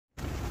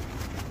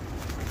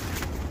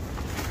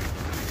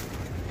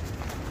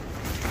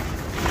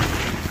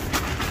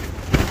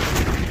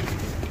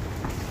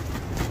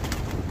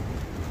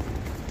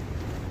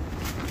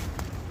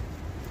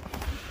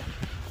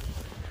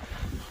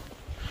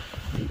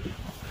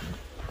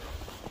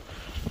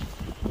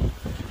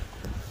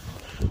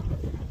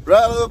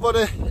Right, hello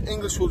everybody,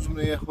 English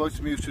Woodsman here,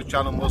 welcome you to the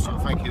channel. Most of you,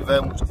 thank you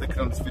very much for clicking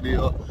on this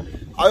video.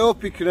 I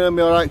hope you can hear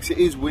me alright because it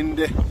is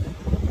windy.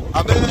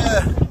 I'm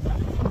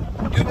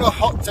doing a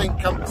hot tent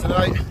camp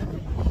tonight.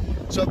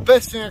 So the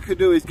best thing I could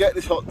do is get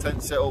this hot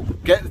tent set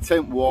up, get the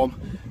tent warm,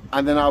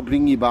 and then I'll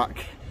bring you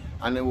back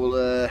and then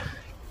we'll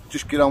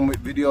just get on with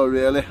video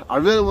really. I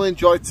really will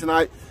enjoy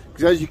tonight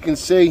because as you can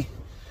see,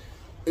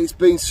 it's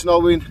been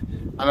snowing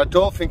and I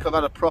don't think I've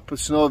had a proper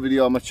snow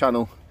video on my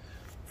channel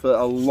for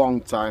a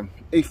long time,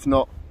 if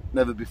not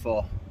never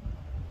before.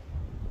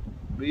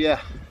 But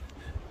yeah,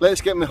 let's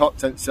get my hot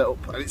tent set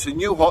up, and it's a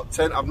new hot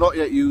tent. I've not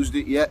yet used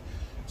it yet,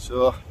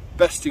 so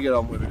best to get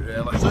on with it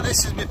really. So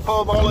this is my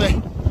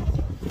pomoly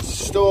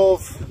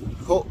stove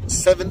hut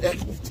 70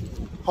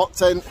 hot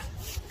tent.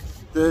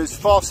 There's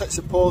 4 sets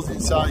of poles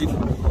inside.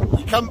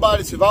 You can buy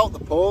this without the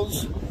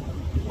poles,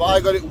 but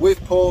I got it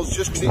with poles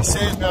just because it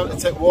saves me having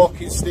to take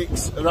walking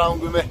sticks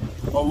around with me,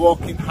 or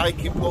walking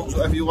hiking poles,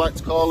 whatever you like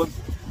to call them.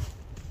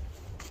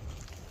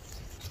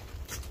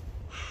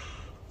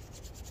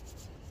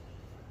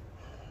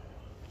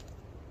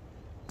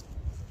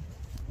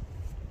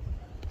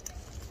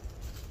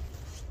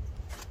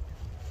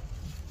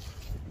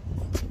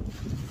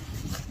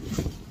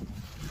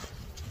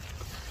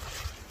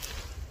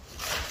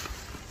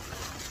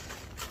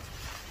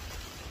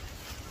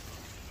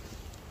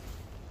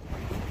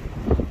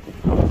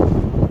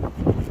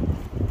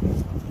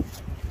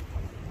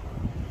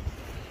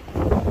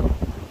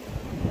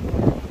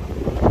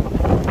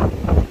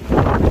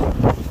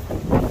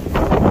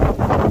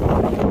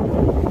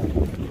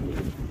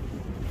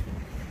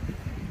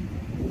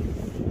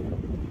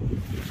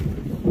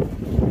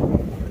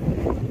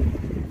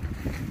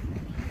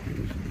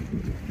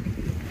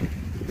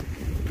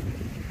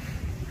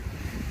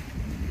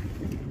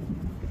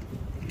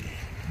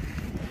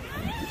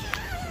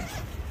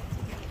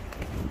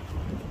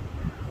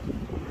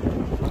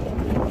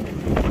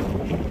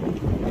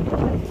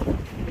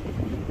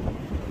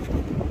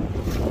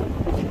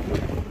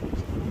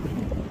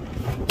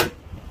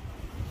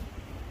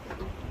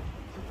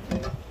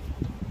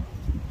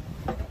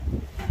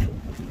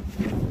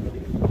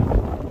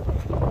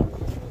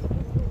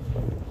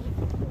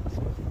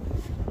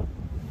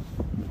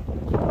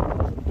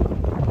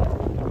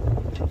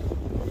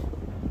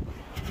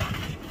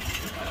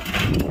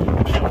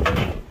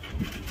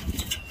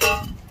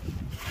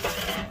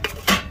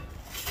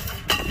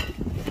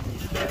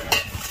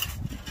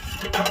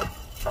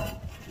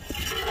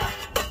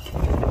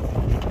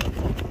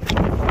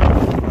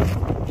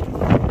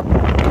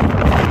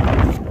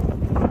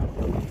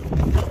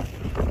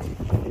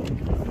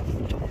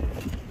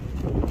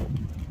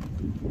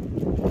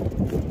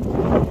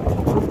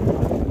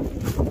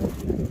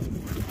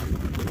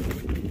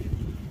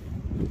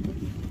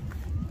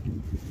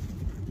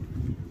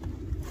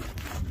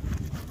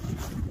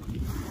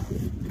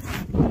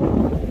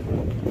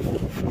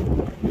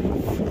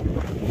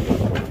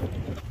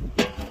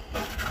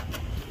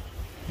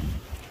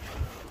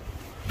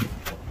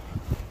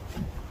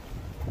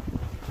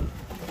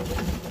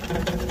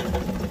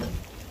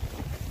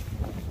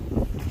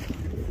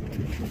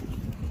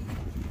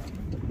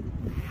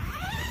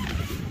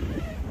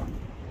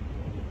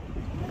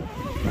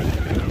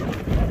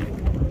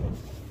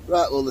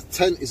 Right, well the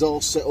tent is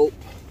all set up.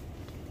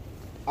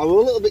 I'm a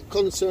little bit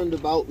concerned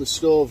about the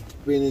stove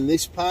being in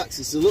this part because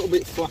it's a little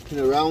bit flapping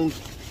around.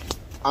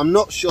 I'm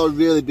not sure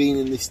really being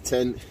in this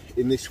tent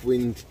in this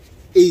wind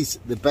is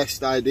the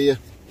best idea,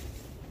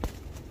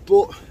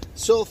 but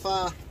so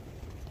far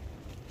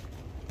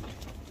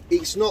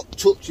it's not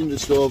touching the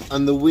stove,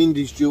 and the wind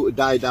is due to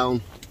die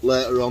down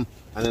later on,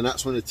 and then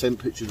that's when the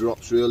temperature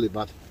drops really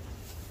bad.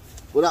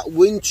 But that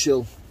wind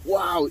chill,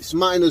 wow, it's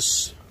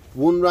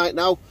 -1 right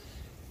now.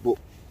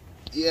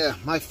 Yeah,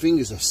 my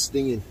fingers are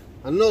stinging.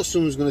 I know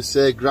someone's going to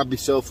say grab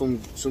yourself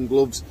some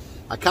gloves.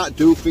 I can't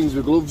do things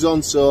with gloves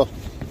on, so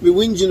we're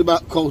whinging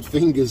about cold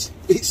fingers.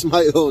 It's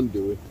my own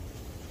doing.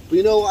 But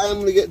you know what I'm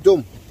going to get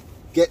done?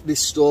 Get this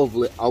stove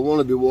lit. I want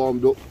to be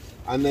warmed up,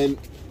 and then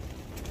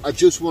I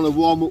just want to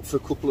warm up for a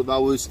couple of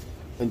hours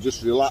and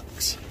just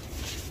relax.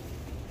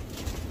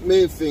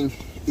 Main thing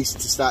is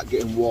to start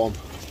getting warm,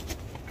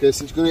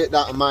 because it's going to get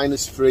down to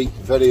 -3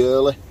 very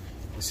early.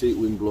 I see it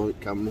wind blowing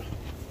at camera.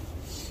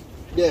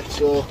 Yeah,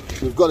 so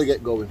we've got to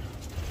get going.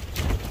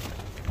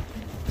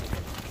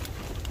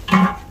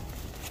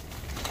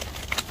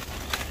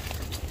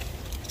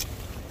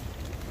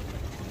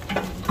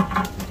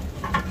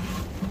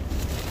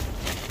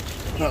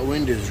 That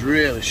wind is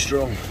really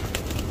strong.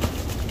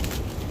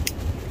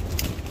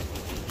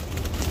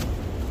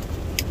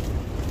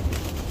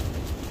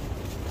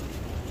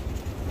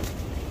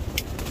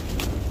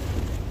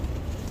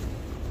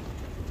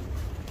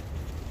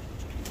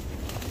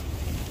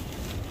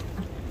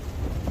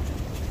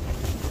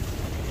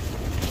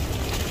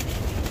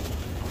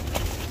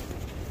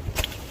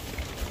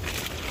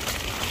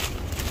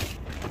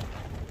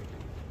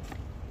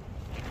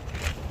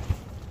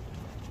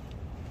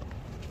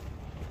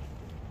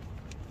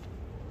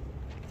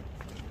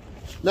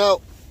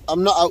 Now,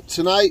 I'm not out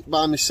tonight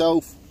by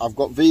myself. I've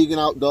got Vegan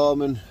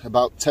Outdoorman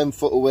about 10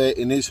 foot away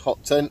in his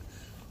hot tent.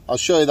 I'll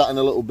show you that in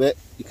a little bit.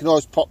 You can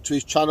always pop to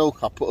his channel,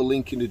 I'll put a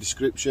link in the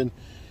description.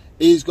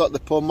 He's got the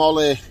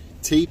pomoly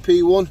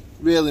TP one,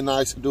 really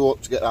nice. I do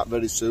hope to get that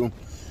very soon.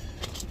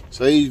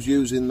 So he's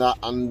using that,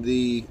 and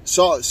the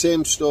sort of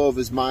same stove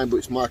as mine, but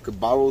it's more like a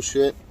barrel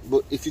shape.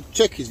 But if you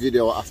check his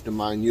video after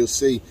mine, you'll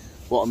see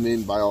what I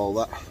mean by all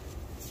that.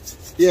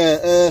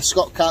 Yeah,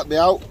 Scott can't be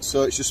out,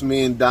 so it's just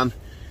me and Dan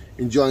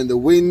enjoying the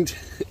wind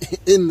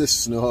in the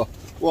snow.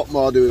 What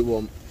more do we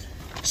want?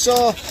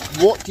 So,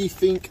 what do you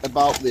think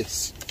about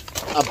this?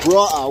 I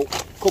brought out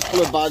a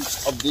couple of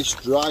bags of this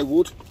dry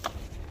wood.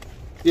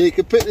 Yeah, you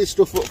can pick this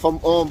stuff up from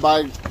Own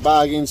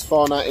Bargains,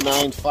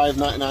 $4.99,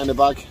 $5.99 a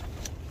bag.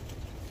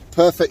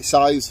 Perfect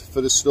size for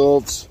the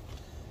stoves.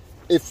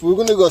 If we're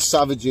going to go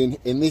savaging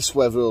in this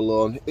weather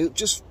alone, it'll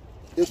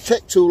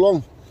take too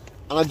long.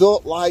 And I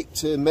don't like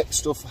to make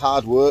stuff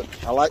hard work.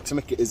 I like to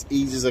make it as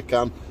easy as I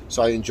can,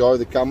 so I enjoy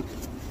the camp.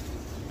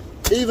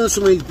 Even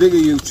some of these bigger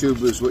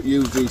YouTubers that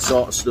use these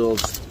sort of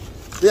stoves,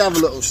 they have a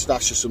little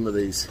stash of some of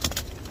these.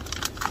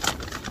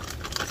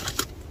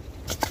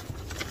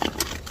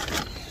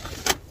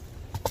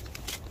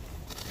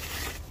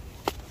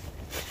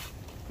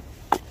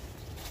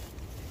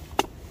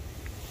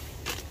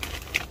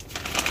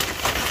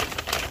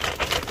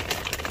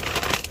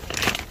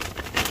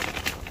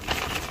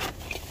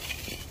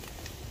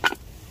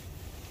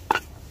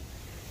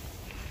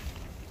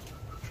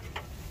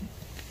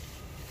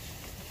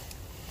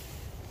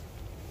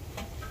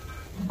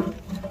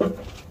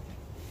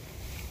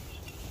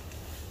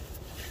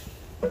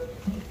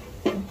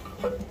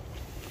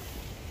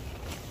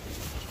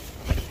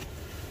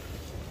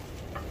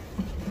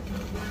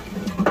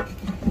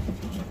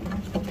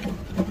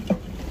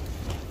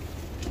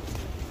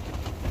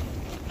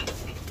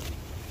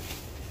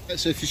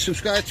 So if you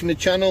subscribe to my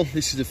channel,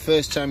 this is the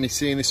first time you're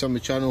seeing this on my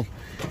channel.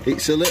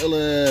 It's a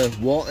little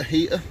water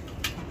heater.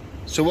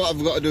 So what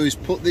I've got to do is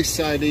put this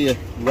side here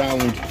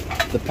round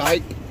the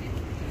pipe,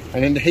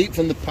 and then the heat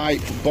from the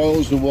pipe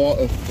boils the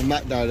water from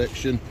that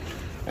direction,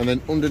 and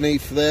then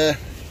underneath there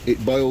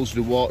it boils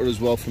the water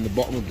as well from the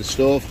bottom of the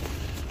stove.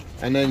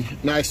 And then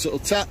nice little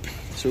tap,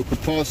 so I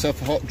could pour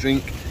myself a hot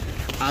drink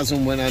as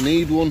and when I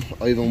need one,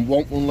 or even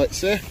want one, let's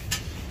say.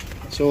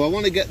 So I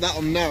want to get that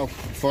on now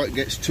before it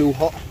gets too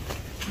hot.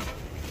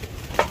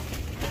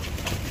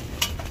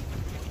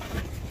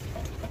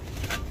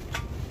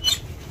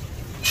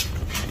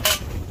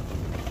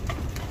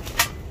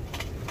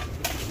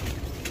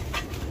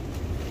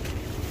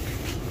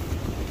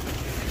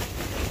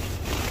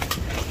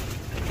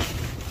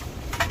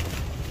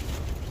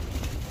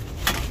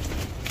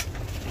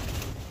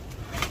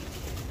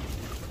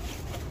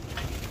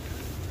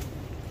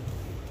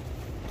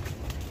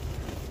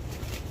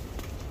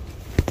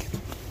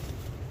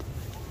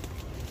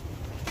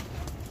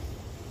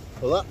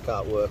 Well, that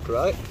can't work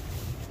right.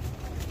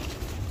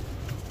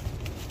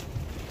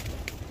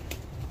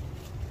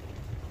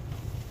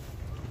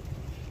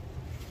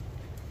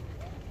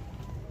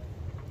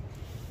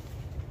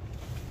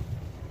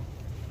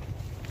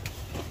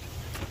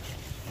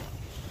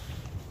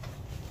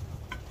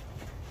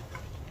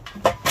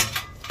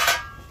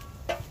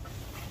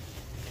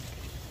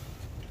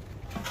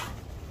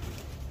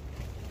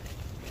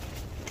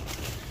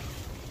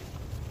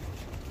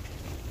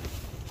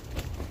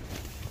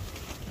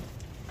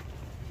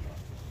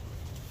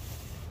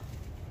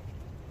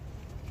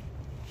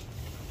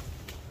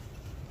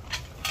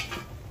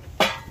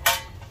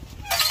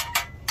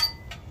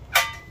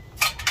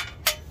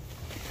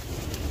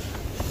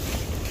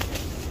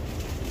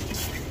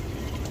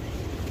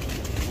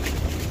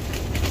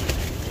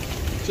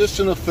 Just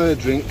enough for a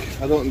drink.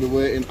 I don't want to be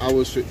waiting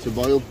hours for it to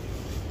boil.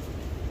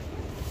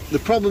 The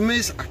problem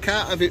is I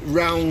can't have it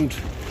round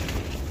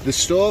the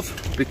stove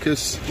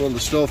because, well, the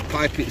stove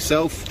pipe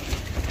itself,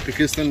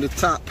 because then the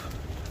tap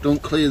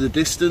don't clear the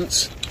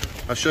distance.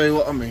 I'll show you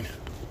what I mean.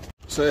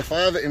 So if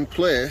I have it in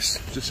place,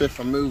 just if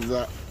I move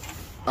that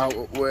out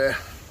of where,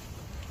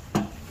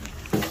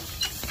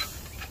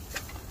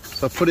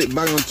 so I put it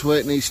bang onto where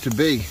it needs to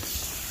be. You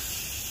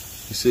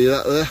see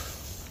that there?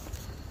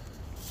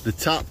 The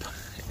tap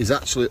is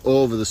actually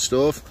over the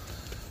stove,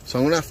 so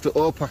I'm going to have to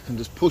open and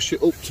just push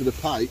it up to the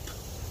pipe.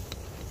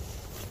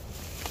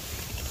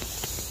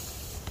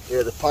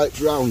 Yeah, the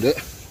pipe's round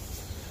it.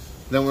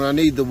 Then when I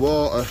need the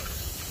water,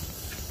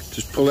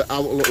 just pull it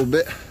out a little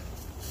bit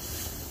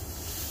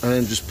and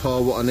then just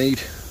pour what I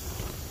need.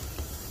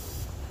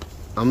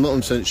 I'm not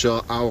 100%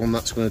 sure how long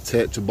that's going to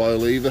take to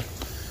boil either.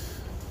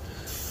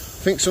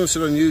 I think someone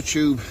said on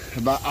YouTube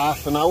about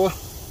half an hour.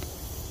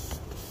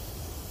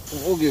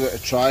 We'll give it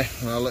a try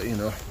and I'll let you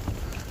know.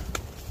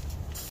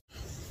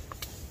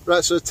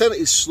 Right, so the tent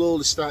is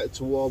slowly starting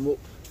to warm up.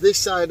 This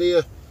side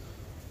here,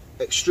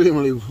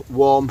 extremely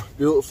warm,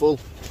 beautiful.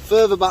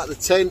 Further back the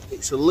tent,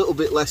 it's a little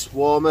bit less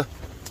warmer.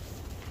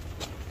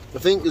 I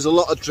think there's a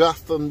lot of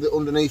draft from the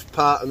underneath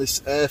part and this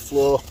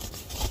airflow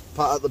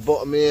part at the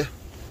bottom here.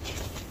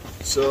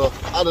 So,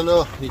 I don't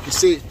know, you can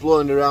see it's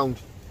blowing around.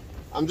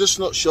 I'm just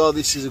not sure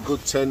this is a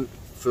good tent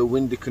for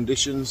windy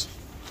conditions.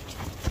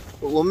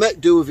 But we'll make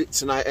do with it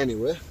tonight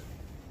anyway.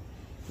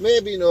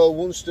 Maybe, you know,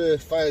 once the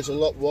fire's a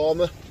lot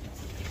warmer,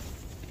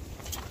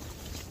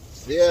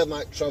 the air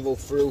might travel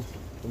through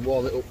and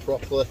warm it up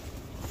properly.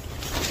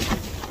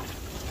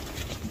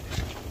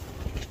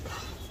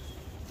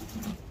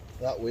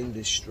 That wind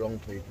is strong,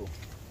 people.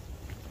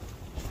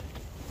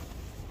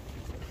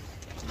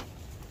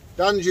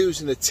 Dan's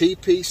using a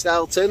TP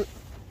style tent.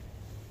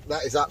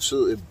 That is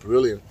absolutely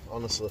brilliant,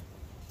 honestly.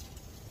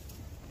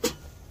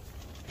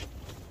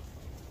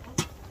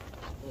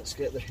 Let's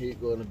get the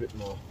heat going a bit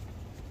more.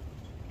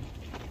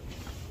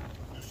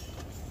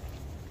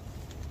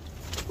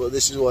 But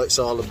this is what it's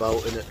all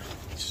about, isn't it?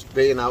 Just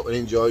being out and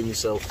enjoying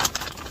yourself.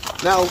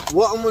 Now,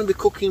 what I'm going to be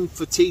cooking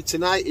for tea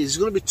tonight is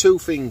going to be two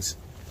things.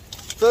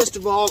 First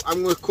of all,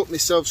 I'm going to cook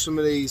myself some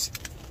of these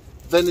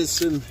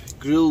venison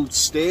grilled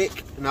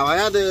steak. Now, I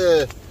had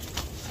a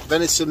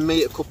venison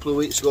meat a couple of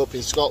weeks ago up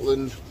in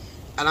Scotland,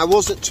 and I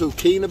wasn't too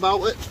keen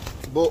about it,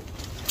 but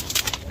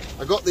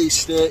I got these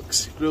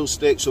steaks, grilled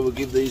steaks, so we'll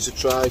give these a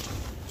try.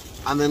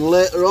 And then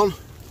later on,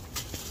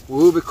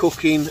 we'll be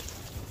cooking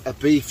a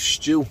beef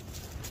stew.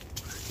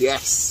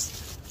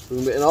 Yes,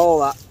 we're getting all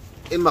that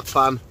in my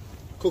pan,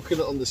 cooking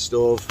it on the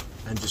stove,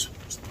 and just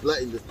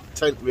letting the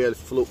tent really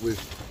fill up with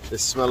the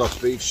smell of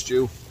beef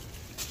stew.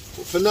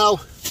 But for now,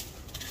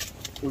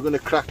 we're going to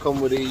crack on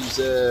with these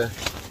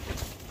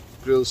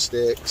grilled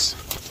steaks.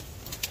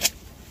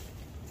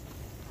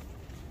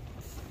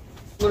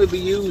 I'm going to be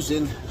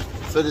using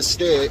for the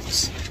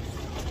steaks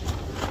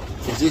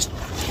is this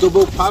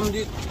double pan.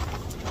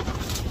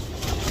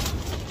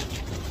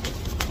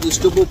 This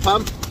double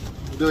pan.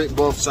 Do it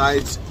both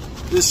sides.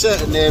 There's a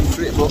certain name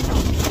for it, but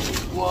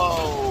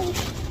whoa!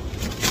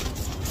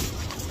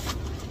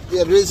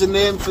 Yeah, there is a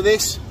name for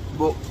this,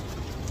 but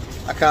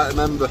I can't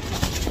remember.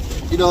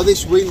 You know,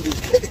 this wind is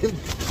getting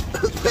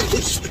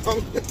very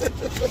strong.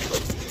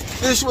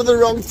 This was the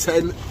wrong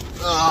tent.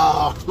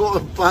 Oh, what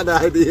a bad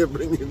idea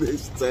bringing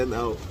this tent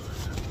out.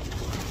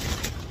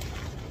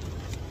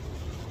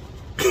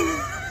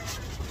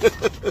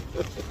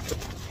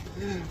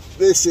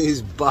 This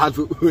is bad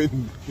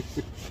wind.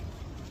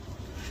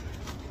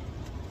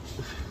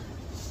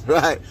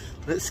 Right,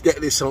 let's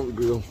get this on the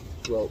grill.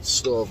 Well,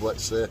 stove,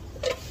 let's say.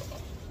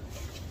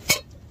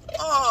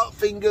 Oh,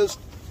 fingers.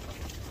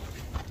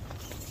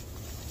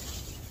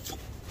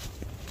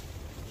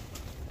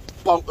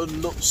 Bolton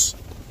nuts.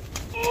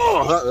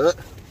 Oh, that hurt.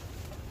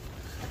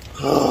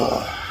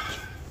 Oh.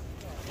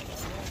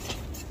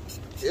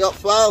 You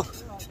up, pal?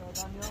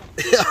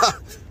 Yeah,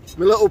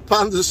 my little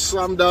pan just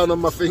slammed down on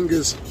my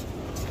fingers.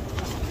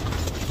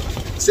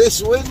 It's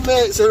this wind,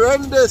 mate, it's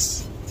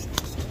horrendous.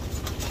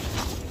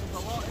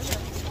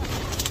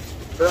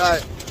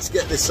 Right, let's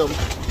get this on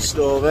the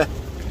stove, eh?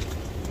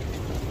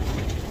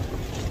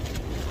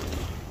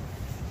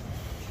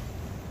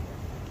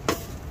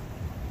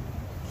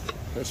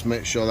 Let's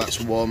make sure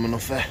that's warm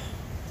enough, eh?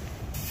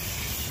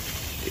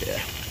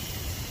 Yeah,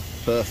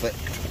 perfect.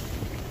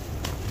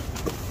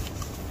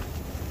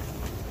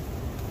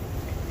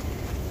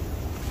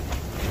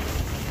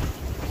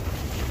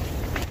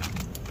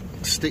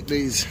 Stick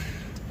these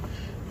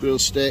grilled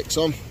steaks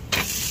on.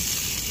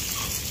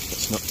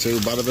 That's not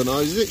too bad of a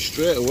noise, is it?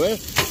 Straight away.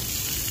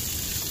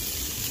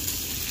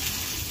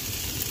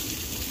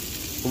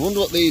 I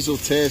wonder what these will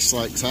taste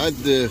like, 'cause I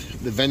had the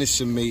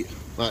venison meat,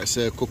 like I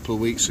say, a couple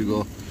of weeks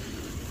ago,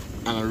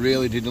 and I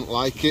really didn't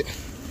like it.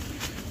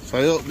 So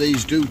I hope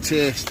these do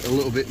taste a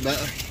little bit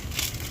better.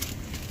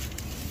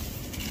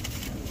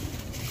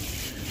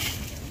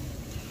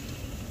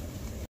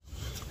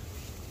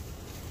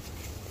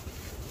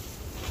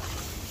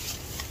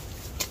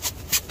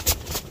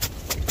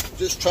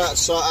 Just try to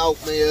sort out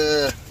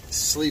my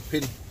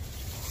sleeping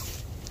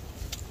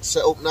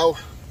setup now,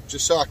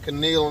 just so I can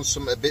kneel on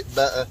something a bit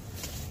better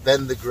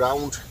than the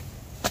ground.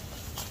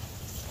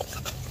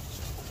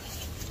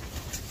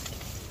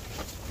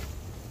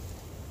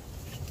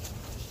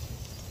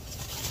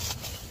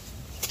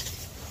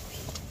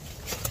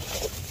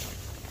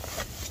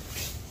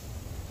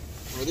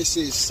 Well, this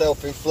is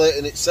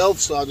self-inflating itself,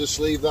 so I'll just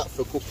leave that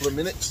for a couple of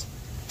minutes.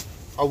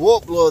 I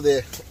won't blow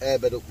the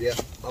airbed up yet,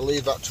 I'll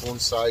leave that to one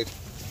side.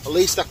 At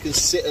least I can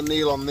sit and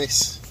kneel on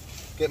this,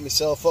 get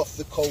myself off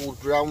the cold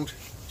ground,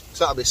 because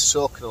that'll be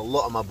soaking a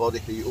lot of my body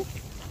heat up.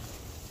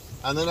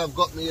 And then I've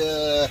got my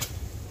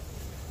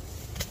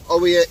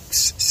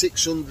OEX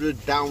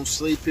 600 down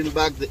sleeping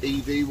bag, the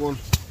EV one.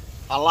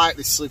 I like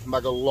this sleeping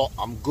bag a lot.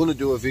 I'm going to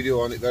do a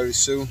video on it very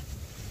soon.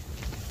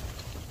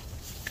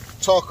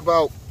 Talk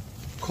about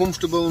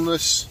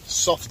comfortableness,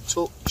 soft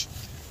touch,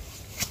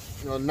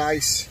 you know,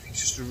 nice. It's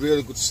just a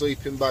really good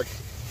sleeping bag.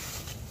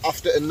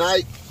 After a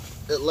night,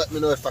 it'll let me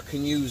know if I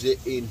can use it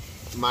in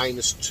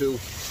 -2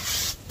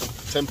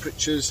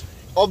 temperatures.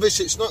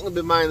 Obviously it's not going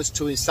to be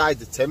 -2 inside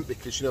the tent,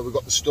 because you know we've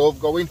got the stove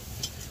going,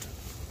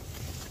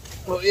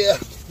 but yeah,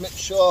 make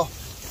sure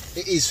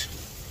it is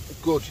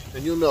good,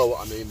 and you'll know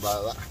what I mean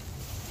by that.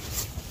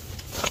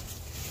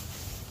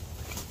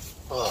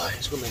 Oh,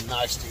 it's going to be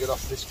nice to get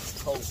off this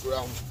cold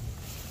ground.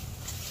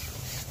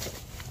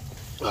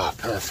 Ah,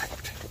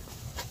 perfect.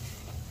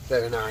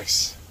 Very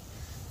nice.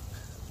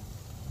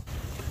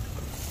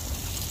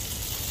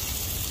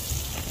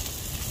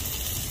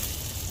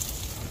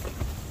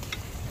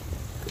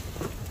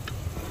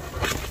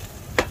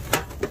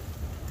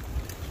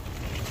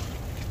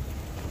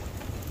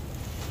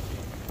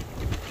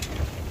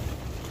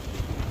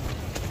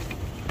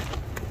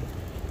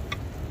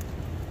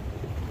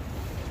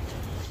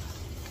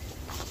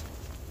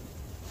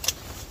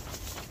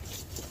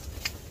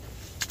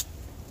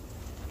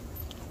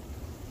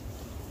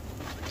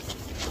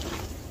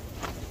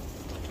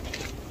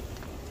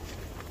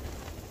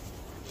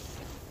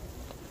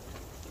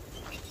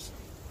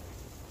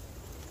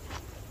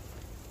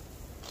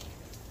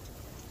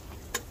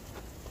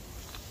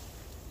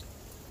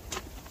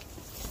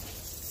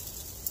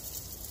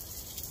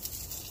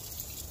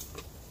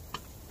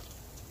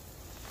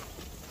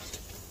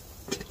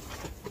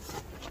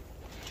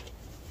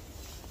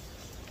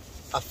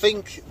 I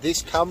think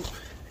this camp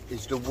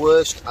is the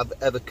worst I've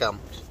ever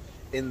camped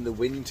in the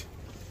wind.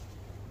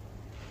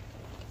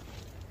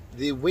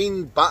 The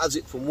wind batters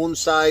it from one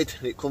side,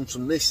 it comes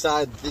from this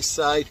side, this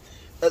side.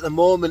 At the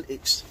moment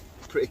it's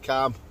pretty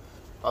calm.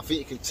 I think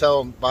you can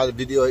tell by the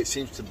video it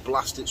seems to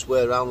blast its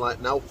way around like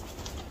now.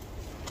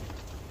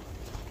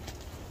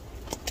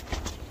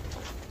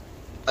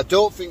 I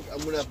don't think I'm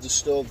going to have the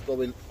stove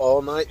going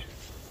all night,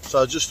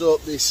 so I just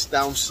hope this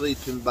down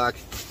sleeping bag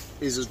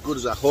is as good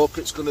as I hope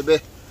it's going to be.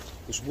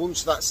 Because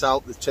once that's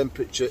out, the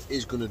temperature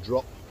is going to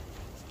drop.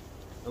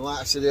 And like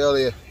I said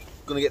earlier,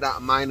 going to get that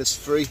at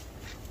 -3.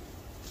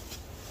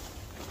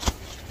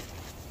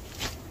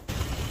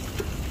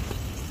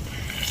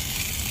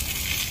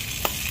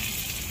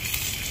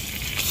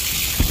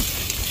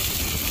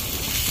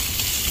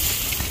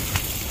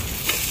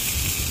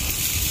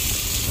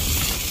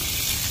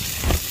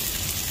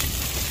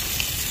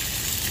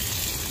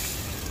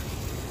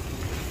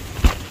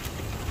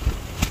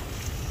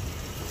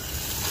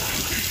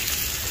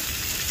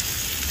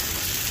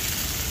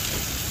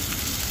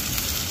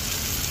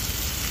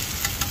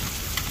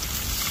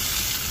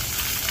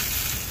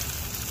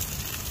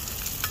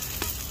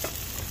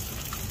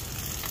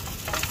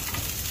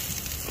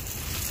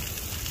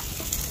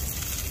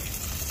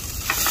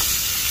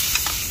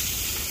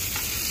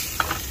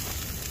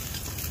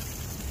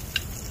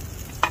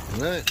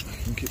 Right, I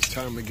think it's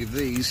time to give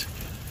these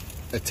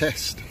a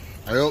test.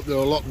 I hope they're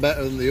a lot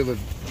better than the other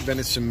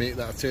venison meat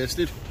that I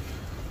tasted.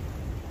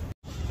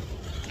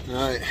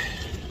 Right,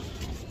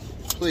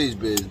 please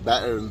be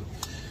better and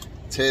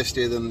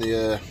tastier than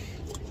the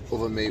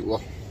other meat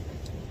was.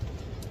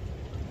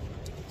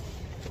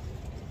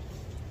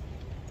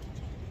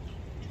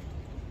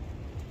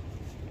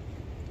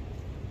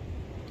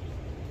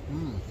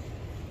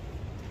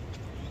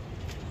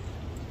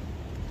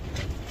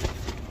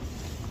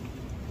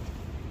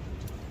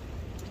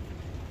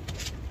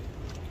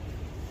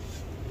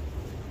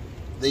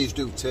 These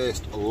do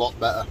taste a lot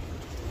better.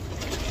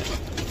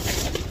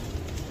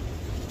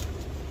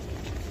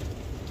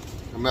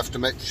 I'm going to have to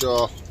make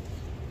sure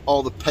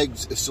all the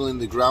pegs are still in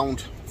the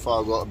ground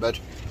before I go to bed.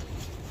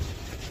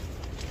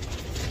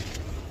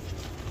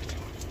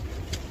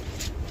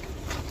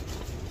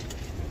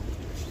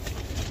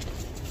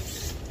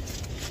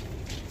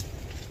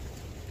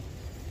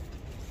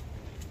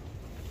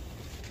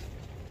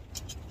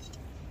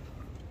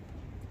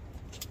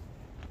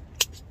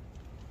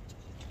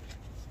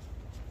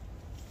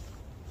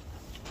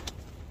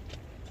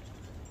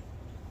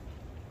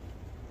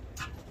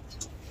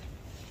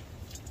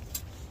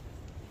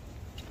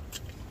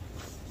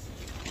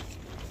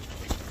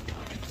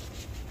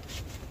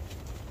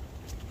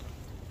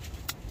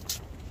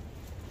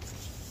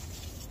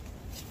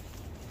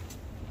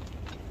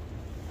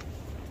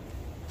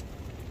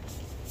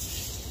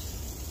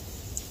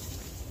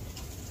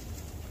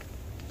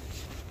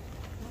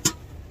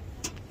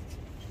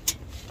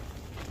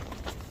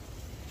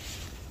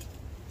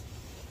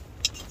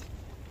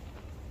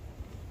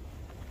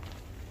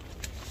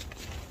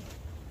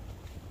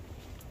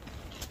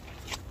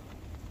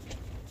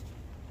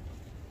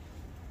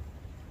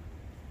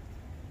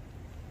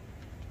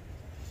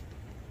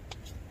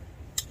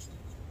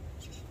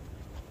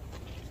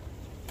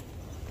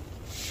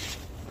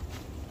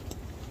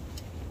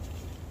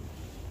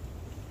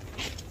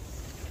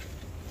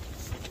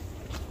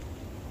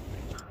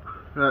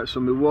 Right, so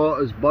my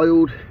water's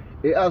boiled.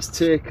 It has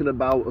taken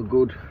about a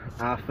good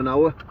half an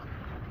hour.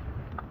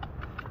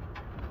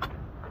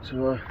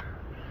 So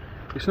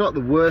it's not the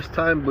worst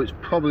time, but it's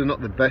probably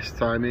not the best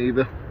time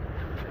either.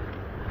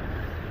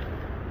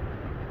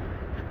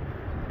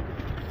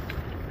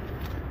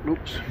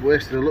 Oops,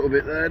 wasted a little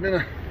bit there,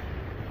 didn't I?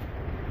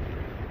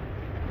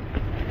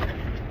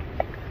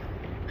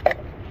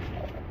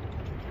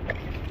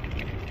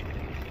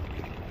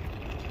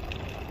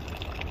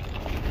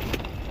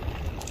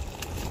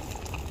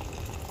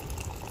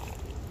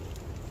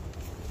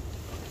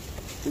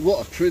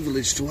 What a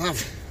privilege to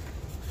have.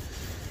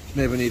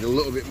 Maybe need a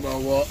little bit more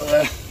water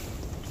there.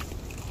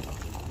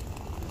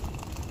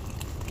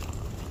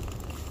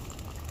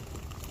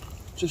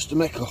 Just to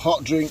make a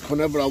hot drink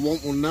whenever I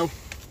want one now.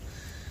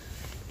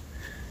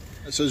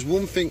 So there's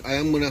one thing I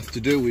am going to have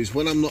to do is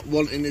when I'm not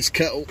wanting this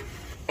kettle,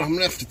 I'm going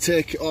to have to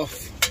take it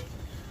off.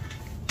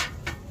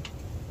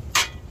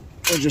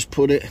 I'll just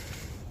put it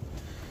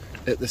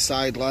at the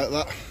side like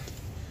that,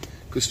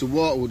 because the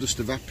water will just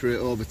evaporate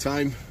over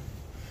time,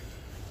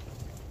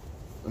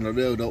 and I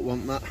really don't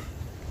want that.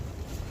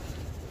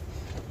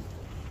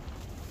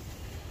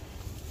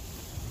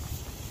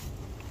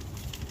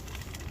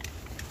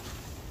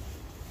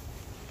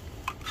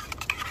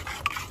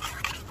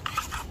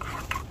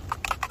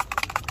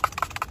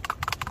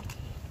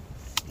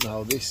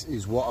 Now this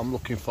is what I'm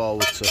looking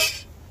forward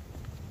to.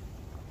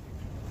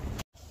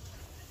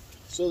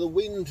 So the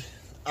wind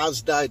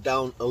has died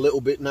down a little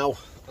bit now,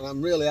 and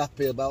I'm really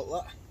happy about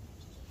that.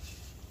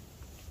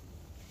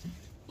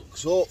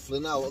 So hopefully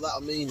now what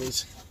that'll mean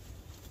is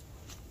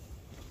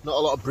not a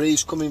lot of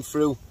breeze coming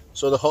through,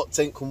 so the hot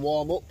tent can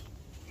warm up.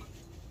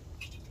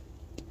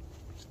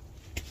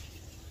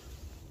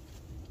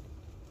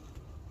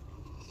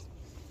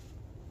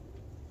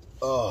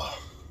 Oh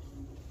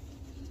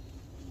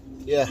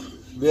yeah,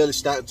 really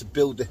starting to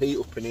build the heat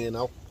up in here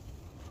now.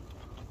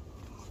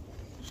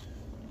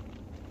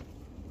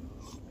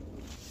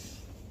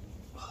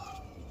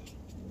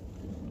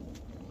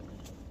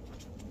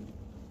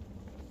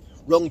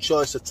 Wrong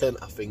choice of tent,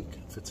 I think,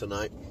 for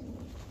tonight.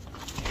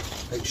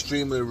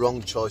 Extremely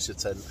wrong choice of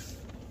tent.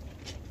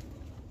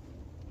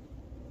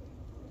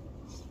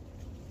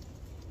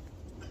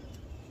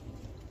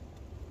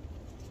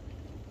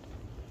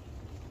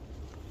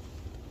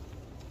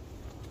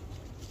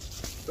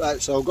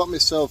 Right, so I've got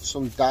myself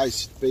some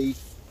diced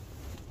beef.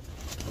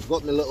 I've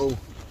got my little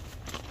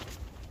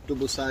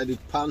double-sided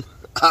pan.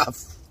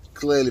 I've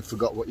clearly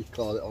forgot what you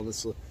call it,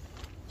 honestly.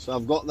 So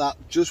I've got that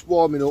just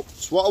warming up.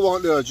 So what I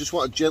want to do, I just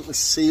want to gently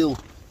seal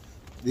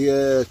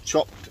the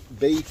chopped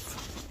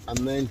beef, and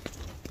then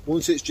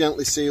once it's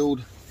gently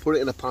sealed, put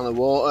it in a pan of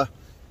water,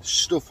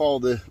 stuff all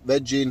the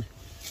veg in.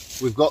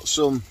 We've got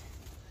some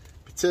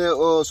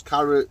potatoes,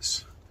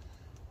 carrots,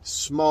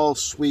 small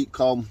sweet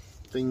corn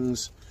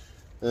things,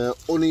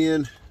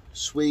 onion,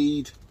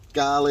 swede,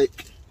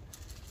 garlic.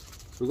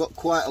 We've got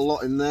quite a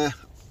lot in there.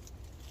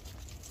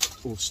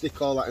 We'll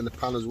stick all that in the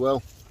pan as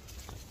well.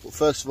 But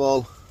first of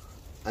all,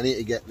 I need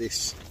to get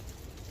this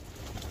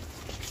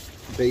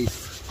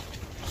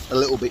beef a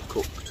little bit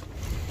cooked.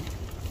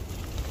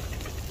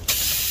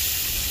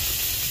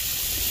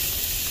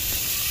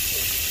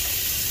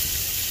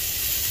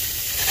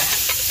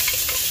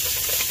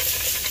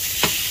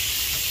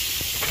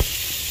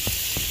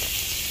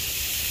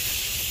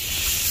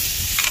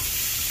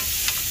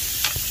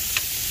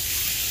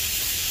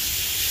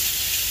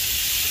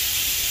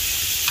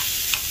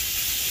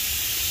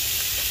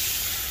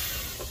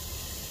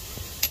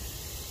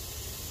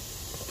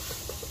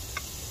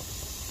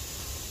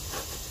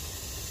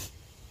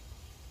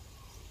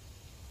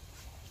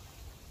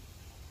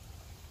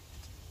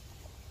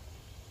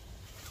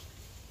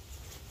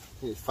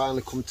 It's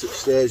finally come to the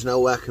stage now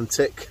where I can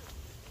take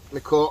my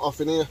coat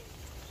off in here.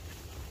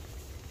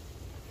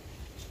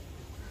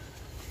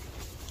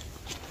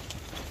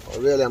 What I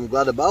really am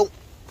glad about,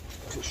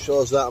 it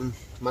shows that I'm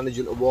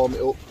managing to warm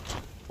it up.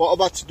 What I've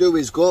had to do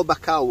is go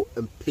back out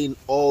and pin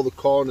all the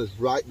corners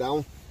right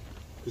down,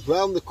 because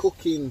round the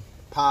cooking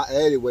part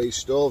area where your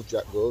stove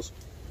jack goes,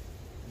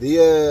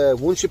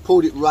 once you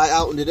pulled it right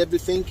out and did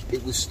everything,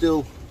 it was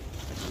still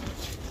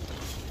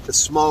a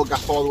small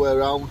gap all the way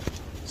around.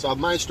 So I've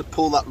managed to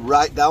pull that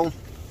right down.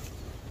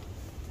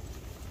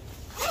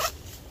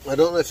 I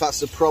don't know if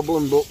that's a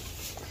problem, but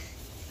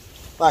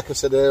like I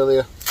said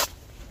earlier,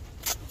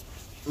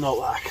 not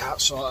that I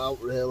can't sort it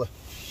out really.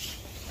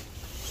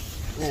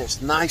 Yeah,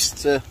 it's nice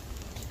to,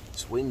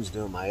 this wind's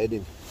doing my head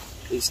in.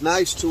 It's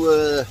nice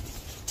to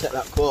take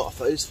that coat off,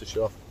 that is for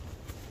sure.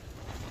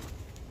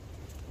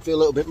 Feel a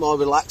little bit more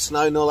relaxed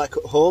now, you know, like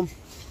at home.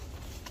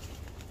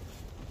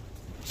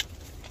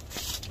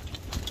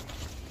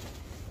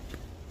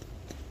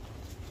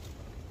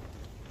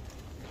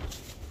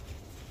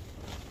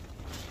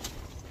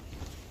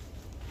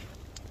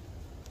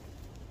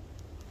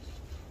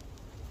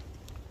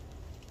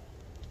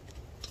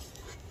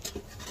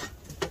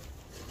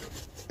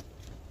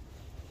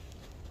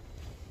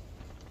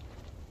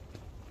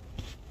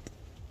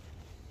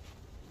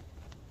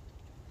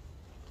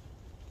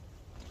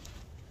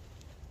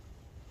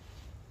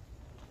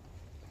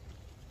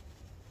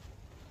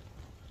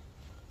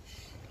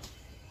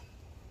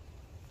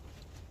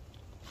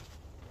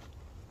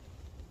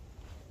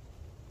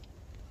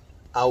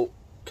 Out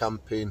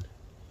camping,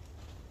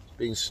 it's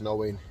been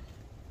snowing,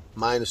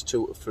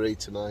 -2 to 3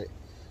 tonight,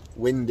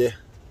 windy,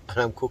 and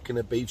I'm cooking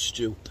a beef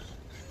stew.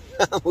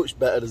 How much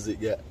better does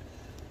it get?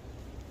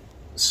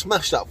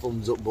 Smash that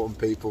thumbs up button,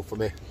 people, for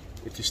me.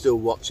 If you're still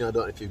watching, I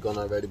don't know if you've gone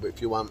already, but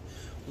if you want,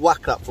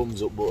 whack that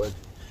thumbs up button.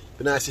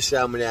 Be nice to see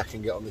how many I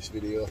can get on this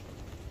video.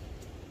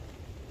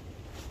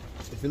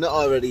 If you're not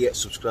already yet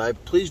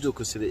subscribed, please do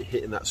consider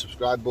hitting that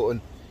subscribe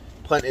button.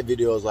 Plenty of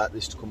videos like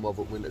this to come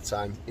over at winter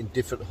time in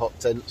different hot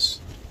tents.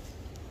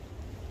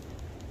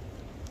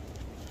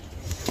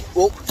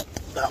 Oh,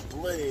 that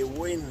bloody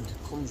wind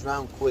comes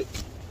round quick.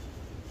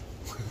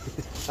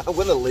 I'm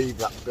going to leave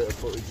that bit of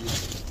footage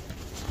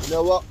in. You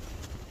know what?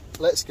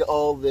 Let's get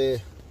all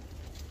the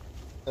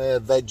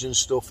veg and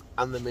stuff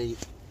and the meat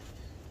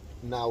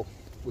now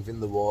within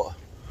the water.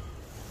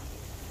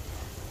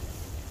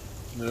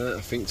 Right,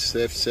 I think it's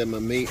safe to say my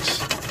meat's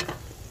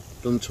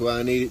done to where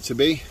I need it to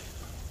be.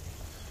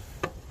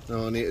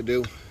 All I need to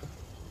do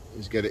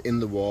is get it in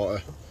the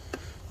water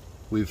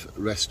with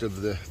the rest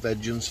of the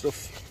veg and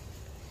stuff.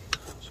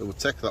 So we'll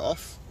take that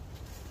off.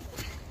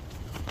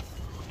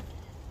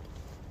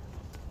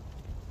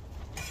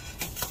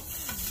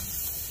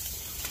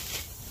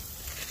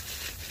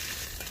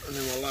 And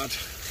then we'll add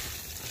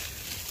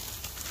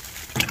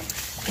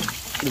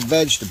the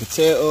veg, the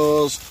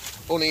potatoes,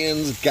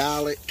 onions,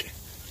 garlic,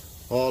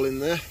 all in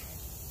there.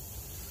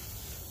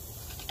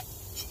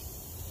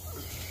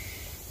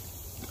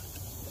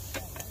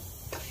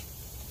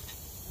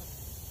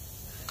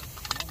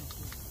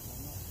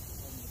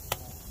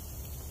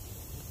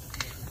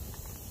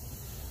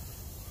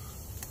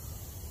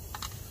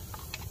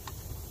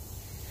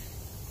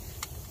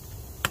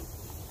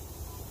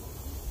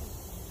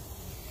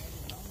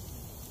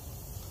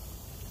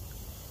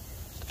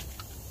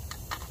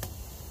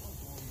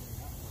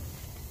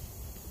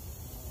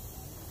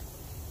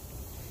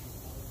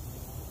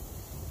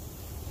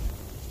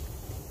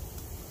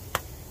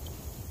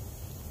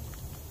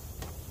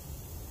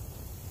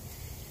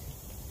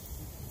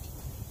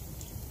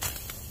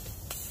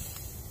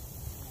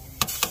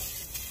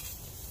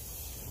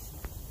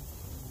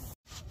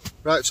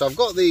 Right, so I've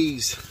got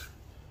these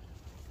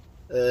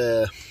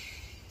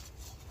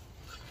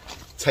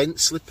tent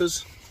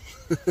slippers.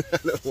 I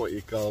don't know what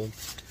you call them.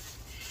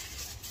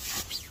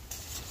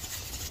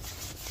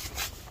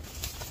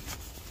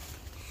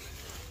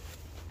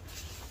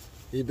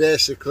 You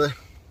basically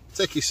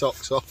take your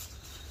socks off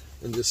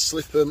and just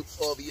slip them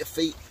over your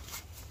feet.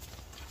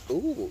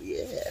 Ooh,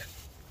 yeah.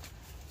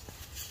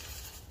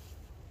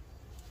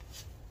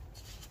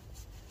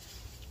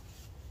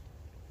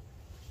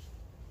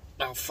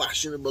 How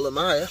fashionable am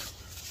I?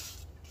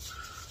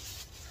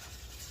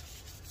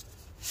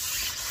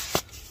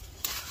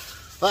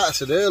 Like I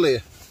said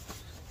earlier,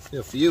 you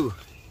know, for you,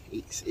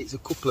 it's a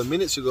couple of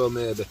minutes ago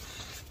maybe,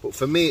 but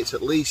for me it's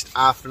at least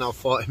half an hour,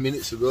 40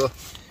 minutes ago.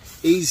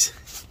 Is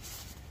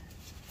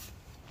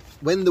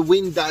when the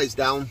wind dies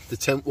down, the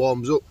tent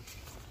warms up.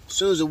 As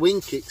soon as the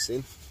wind kicks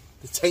in,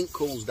 the tent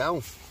cools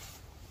down.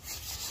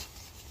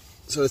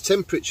 So the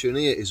temperature in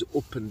here is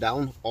up and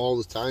down all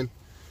the time.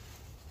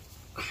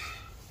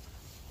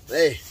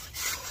 Hey,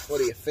 what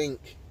do you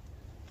think?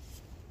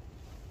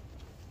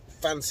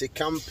 Fancy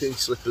camping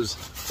slippers.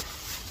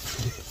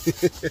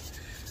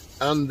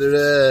 And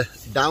they're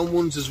down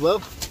ones as well.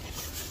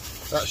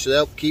 That should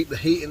help keep the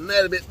heat in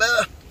there a bit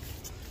better.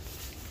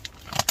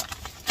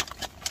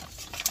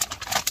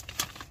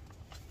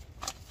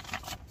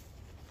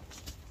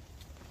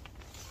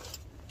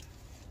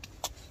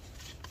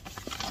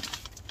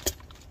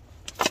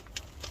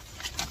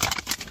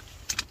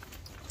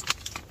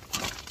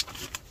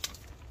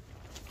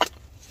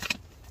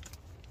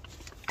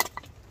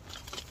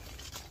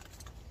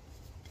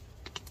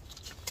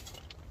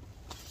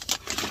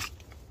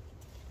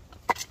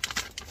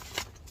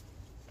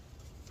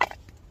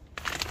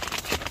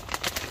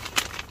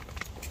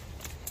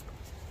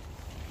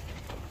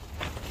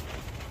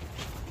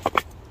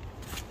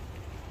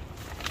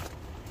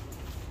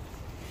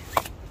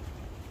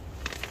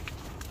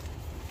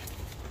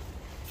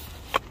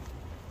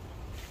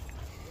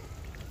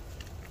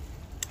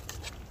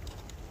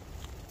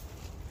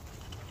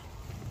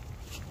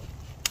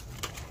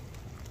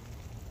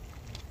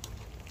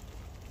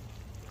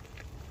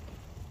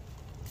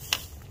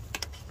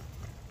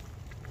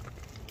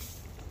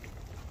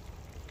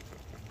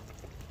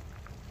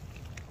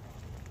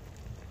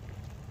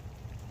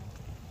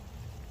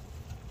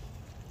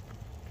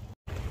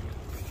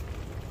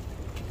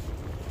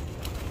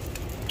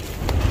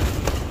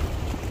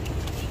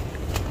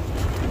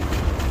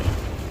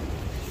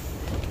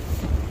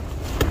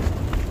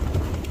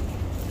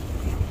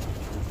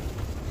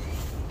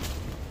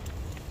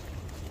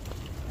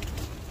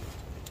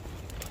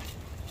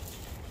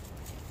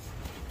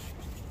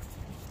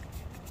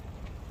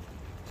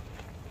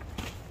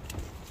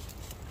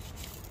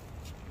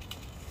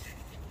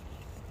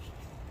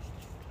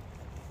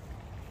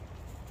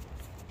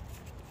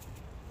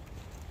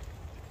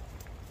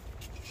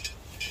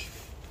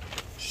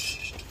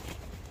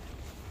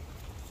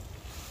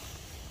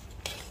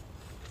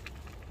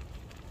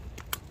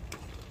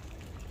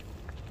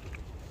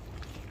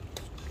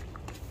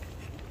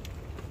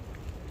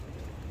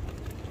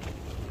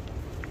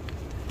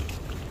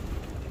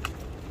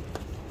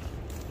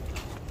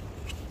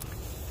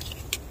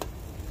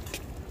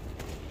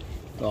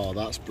 Oh,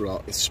 that's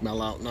brought the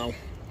smell out now.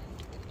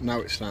 Now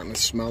it's starting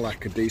to smell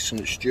like a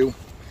decent stew.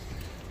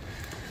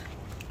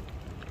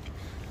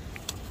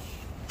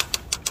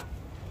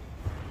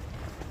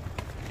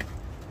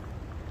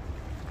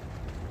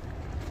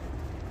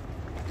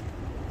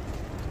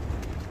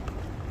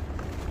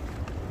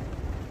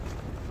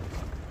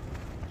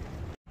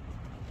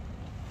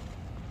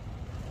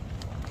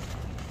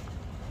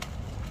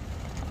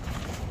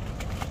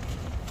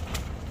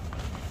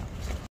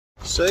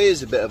 So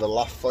here's a bit of a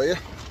laugh for you.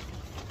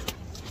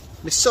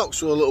 My socks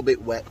were a little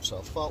bit wet, so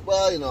I thought,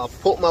 well, you know, I'll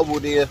put my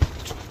wood here,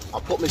 I'll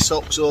put my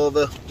socks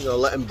over, you know,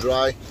 let them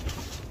dry.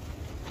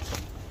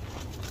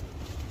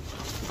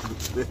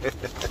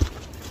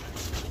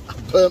 I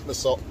burnt my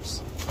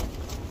socks.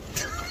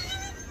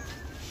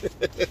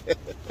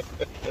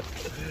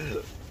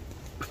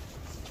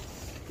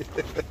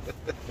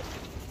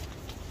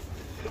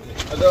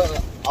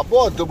 I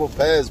bought double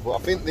pairs, but I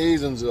think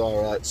these ones are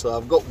alright, so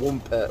I've got one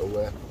pair to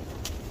wear.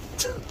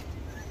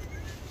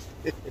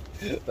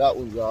 That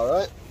one's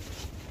alright.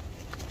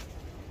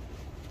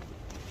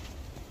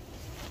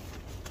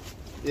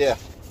 Yeah.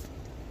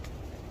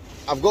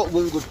 I've got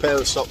one good pair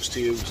of socks to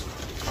use.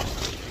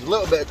 There's a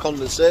little bit of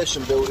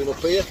condensation building up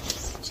here,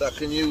 so I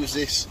can use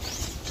this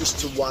just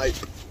to wipe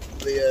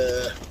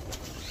the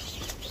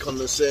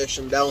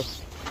condensation down.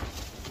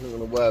 I'm not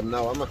going to wear them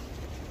now, am I? Look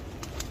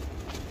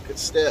at the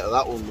state of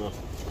that one though.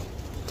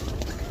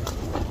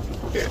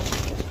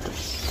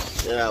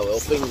 Yeah, well,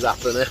 things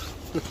happen, eh?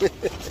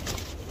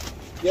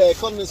 Yeah,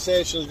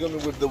 condensation's going to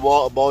be with the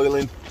water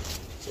boiling,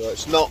 so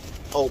it's not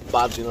all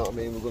bad, you know what I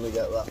mean? We're going to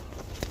get that.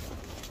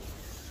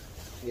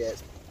 Yeah,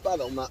 it's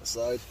bad on that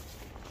side.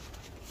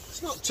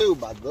 It's not too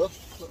bad though,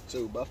 not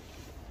too bad.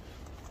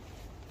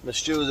 My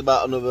stew's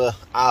about another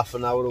half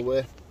an hour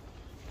away.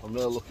 I'm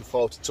really looking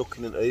forward to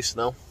tucking into this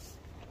now.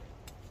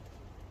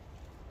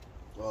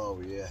 Oh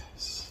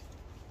yes.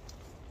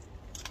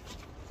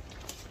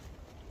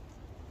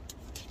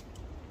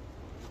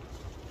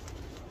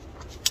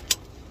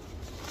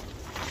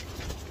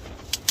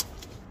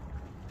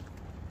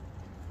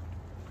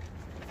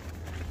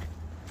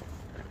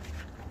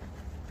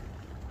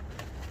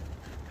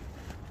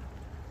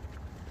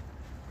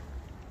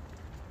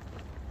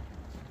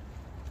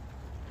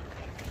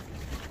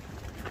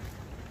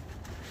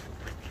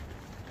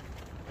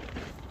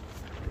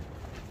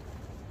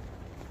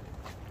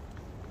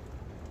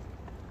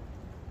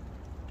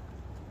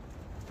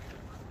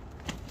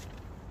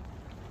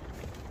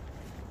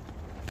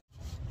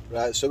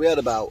 Right, so we had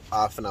about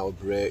half an hour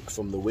break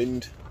from the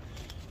wind,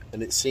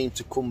 and it seemed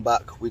to come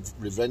back with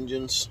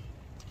revengeance.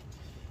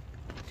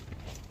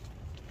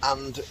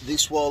 And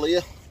this wall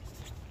here,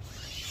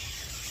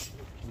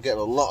 I'm getting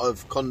a lot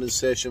of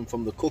condensation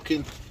from the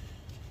cooking.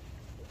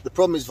 The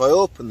problem is if I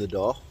open the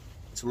door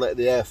to let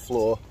the air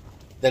flow,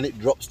 then it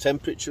drops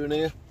temperature in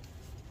here.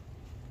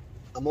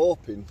 I'm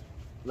hoping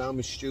now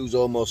my stew's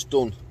almost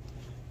done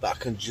that I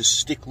can just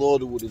stick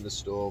load of wood in the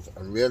stove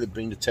and really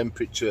bring the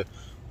temperature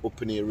up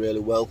in here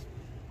really well,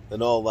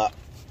 and all that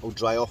will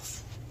dry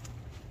off.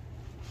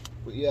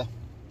 But yeah,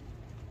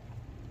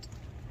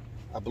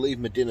 I believe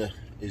my dinner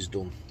is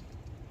done.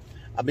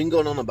 I've been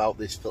going on about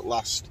this for the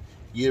last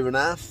year and a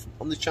half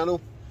on the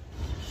channel.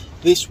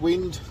 This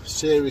wind,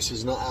 Sirius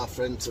is not our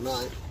friend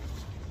tonight.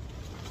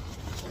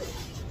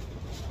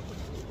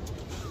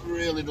 It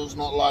really does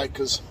not like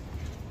us.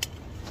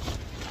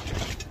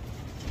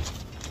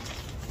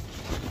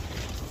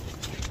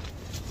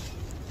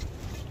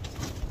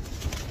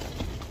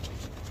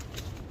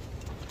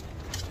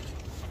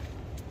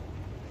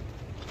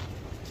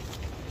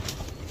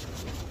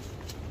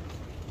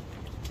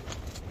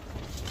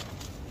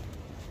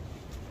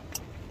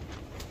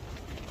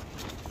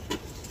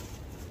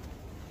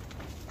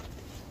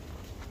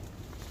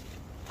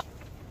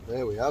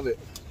 There we have it.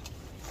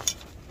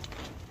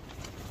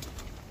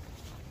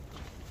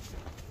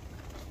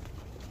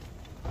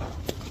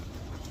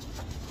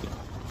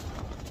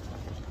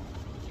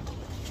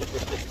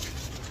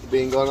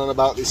 Been going on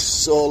about this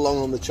so long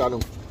on the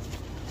channel.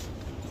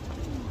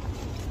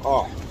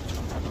 Oh.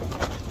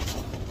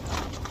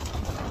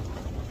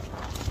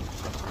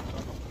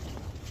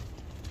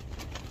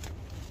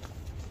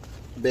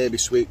 Baby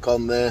sweet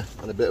corn there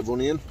and a bit of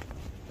onion.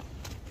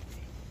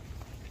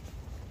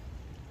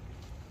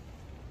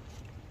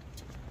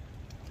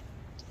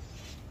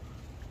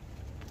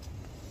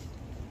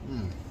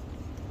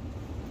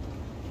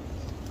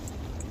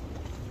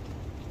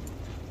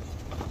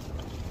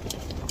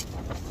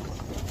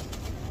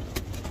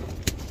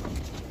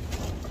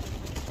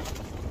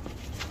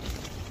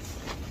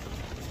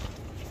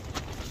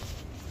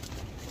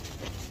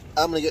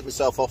 I'm going to get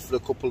myself off for a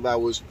couple of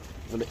hours.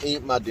 I'm going to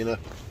eat my dinner.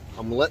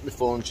 I'm going to let my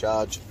phone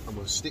charge. I'm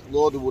going to stick a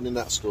load of wood in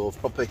that stove,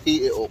 proper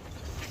heat it up.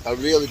 I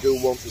really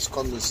do want this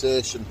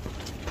condensation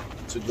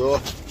to go.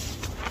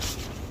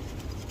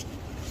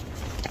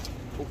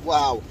 But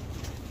wow.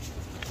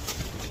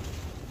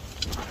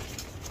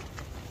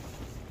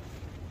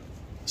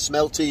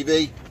 Smell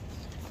TV.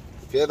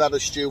 If you ever had a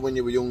stew when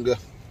you were younger,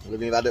 or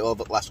if you've had it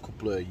over the last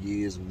couple of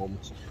years,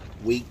 months,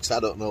 weeks, I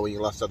don't know when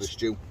you last had a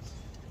stew,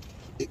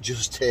 it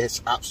just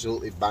tastes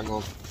absolutely bang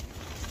on.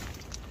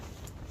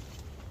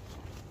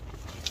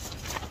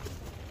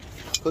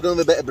 Could have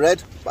a bit of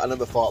bread, but I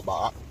never thought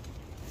about that.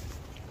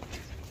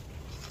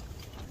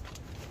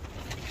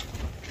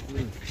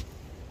 I'm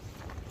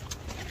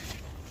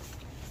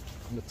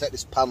going to take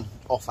this pan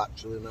off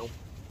actually now.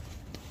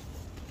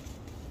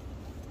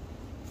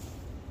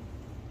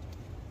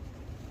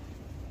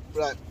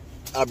 Right,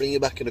 I'll bring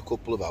you back in a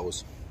couple of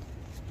hours.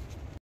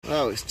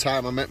 Well, it's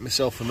time I make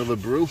myself another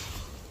brew.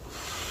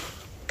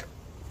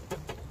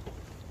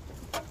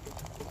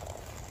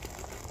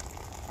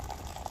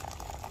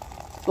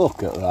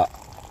 Look at that,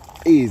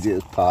 easy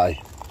as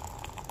pie.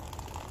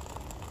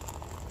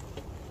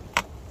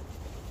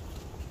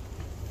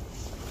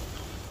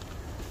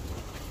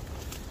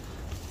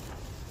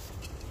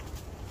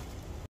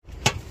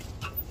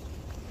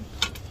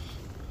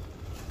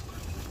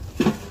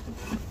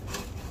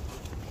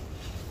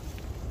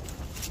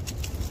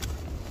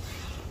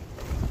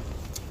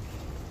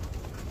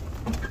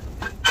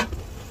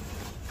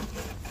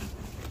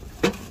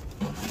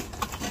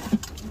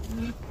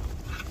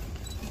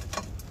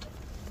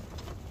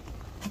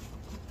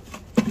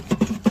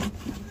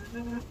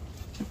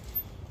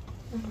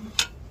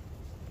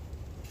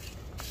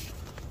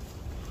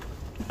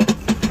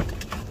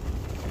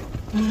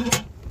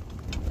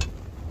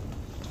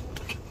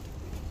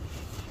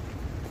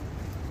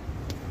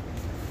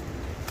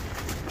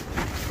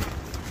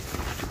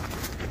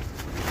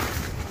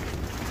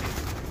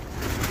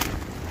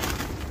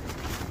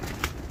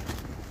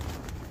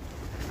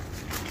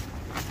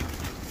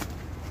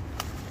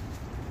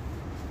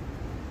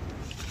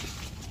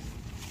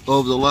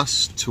 Over the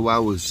last 2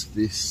 hours,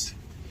 this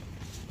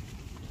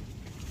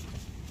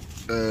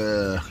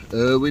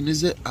Arwen,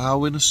 is it?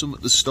 Arwen or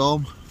something, the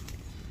storm.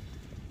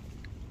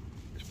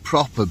 It's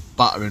proper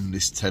battering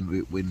this tent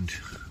with wind.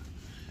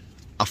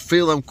 I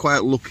feel I'm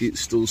quite lucky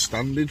it's still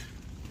standing.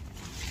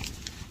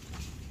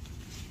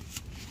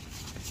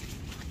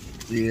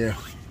 Yeah.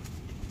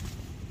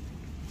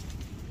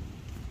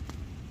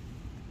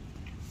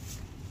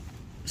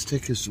 It's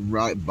taking some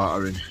right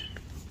battering.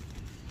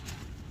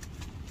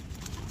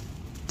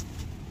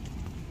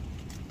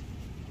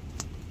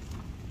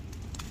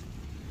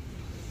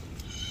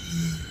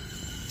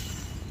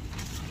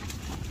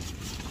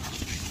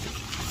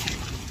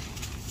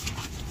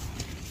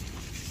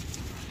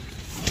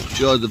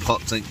 Enjoyed the hot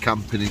tent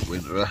camping in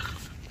winter.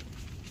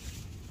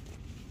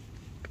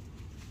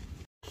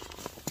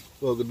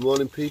 Well, good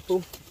morning,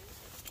 people.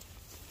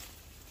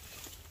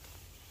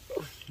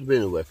 I've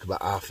been awake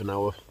about half an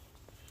hour.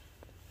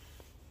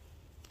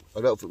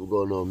 I don't think we're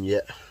going home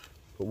yet,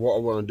 but what I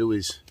want to do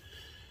is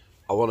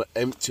I want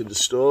to empty the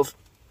stove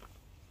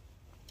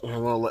and I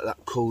want to let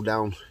that cool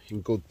down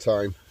in good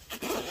time.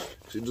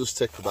 So it does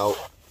take about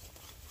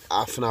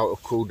half an hour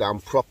to cool down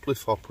properly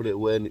before I put it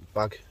away in its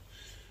bag.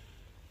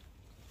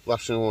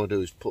 Last thing I want to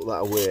do is put that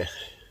away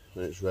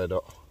when it's red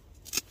hot.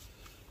 If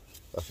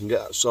I can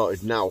get that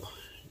sorted now,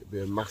 it'll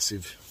be a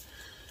massive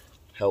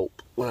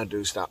help when I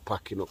do start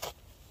packing up.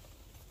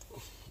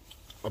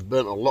 I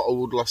burnt a lot of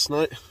wood last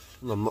night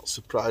and I'm not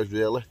surprised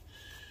really.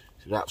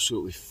 It's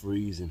absolutely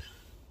freezing.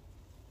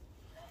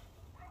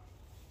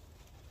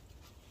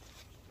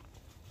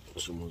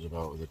 Someone's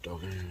about with a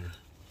dog in here.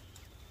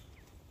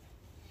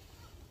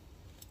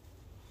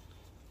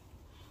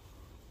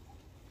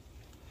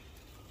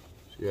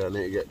 Yeah, I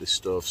need to get this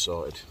stove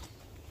sorted.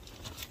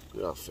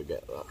 I'll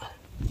forget that.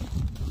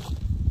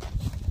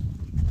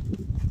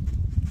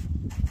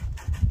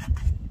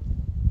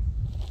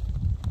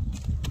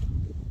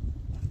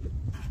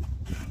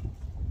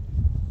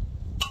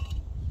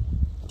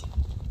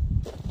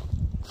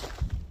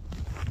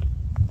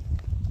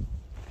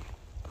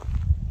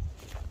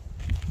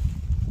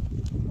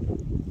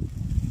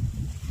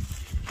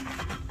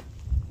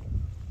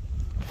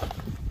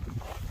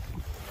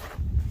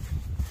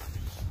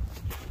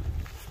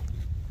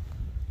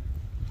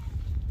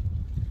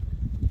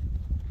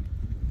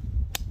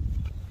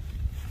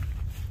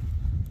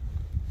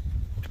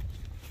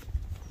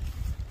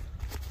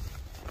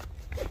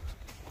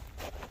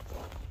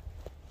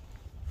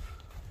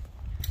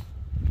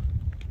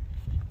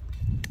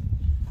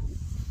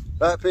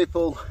 Right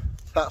people,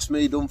 that's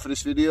me done for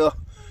this video.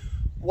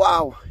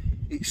 Wow,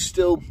 it's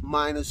still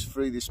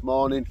 -3 this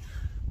morning.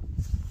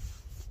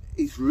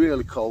 It's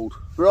really cold.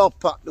 We're all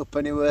packed up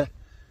anyway.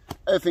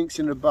 Everything's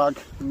in the bag.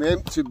 My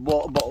empty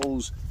water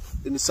bottles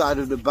in the side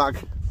of the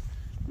bag.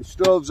 The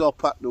stove's all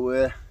packed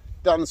away.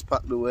 Dan's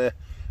packed away.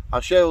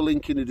 I'll share a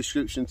link in the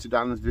description to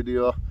Dan's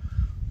video.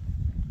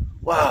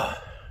 Wow,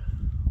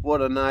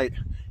 what a night.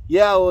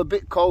 Yeah, we're a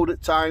bit cold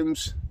at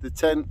times. The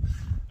tent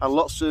had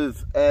lots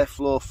of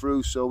airflow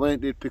through, so when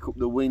it did pick up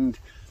the wind,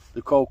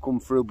 the cold come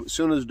through. But as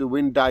soon as the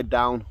wind died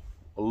down,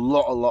 a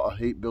lot of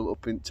heat built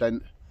up in the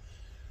tent.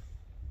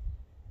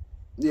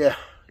 Yeah,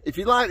 if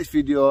you like this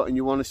video and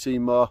you want to see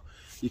more,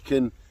 you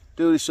can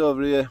do this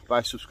over here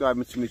by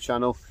subscribing to my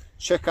channel.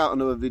 Check out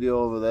another video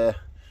over there,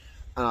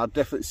 and I'll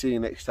definitely see you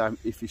next time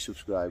if you're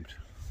subscribed.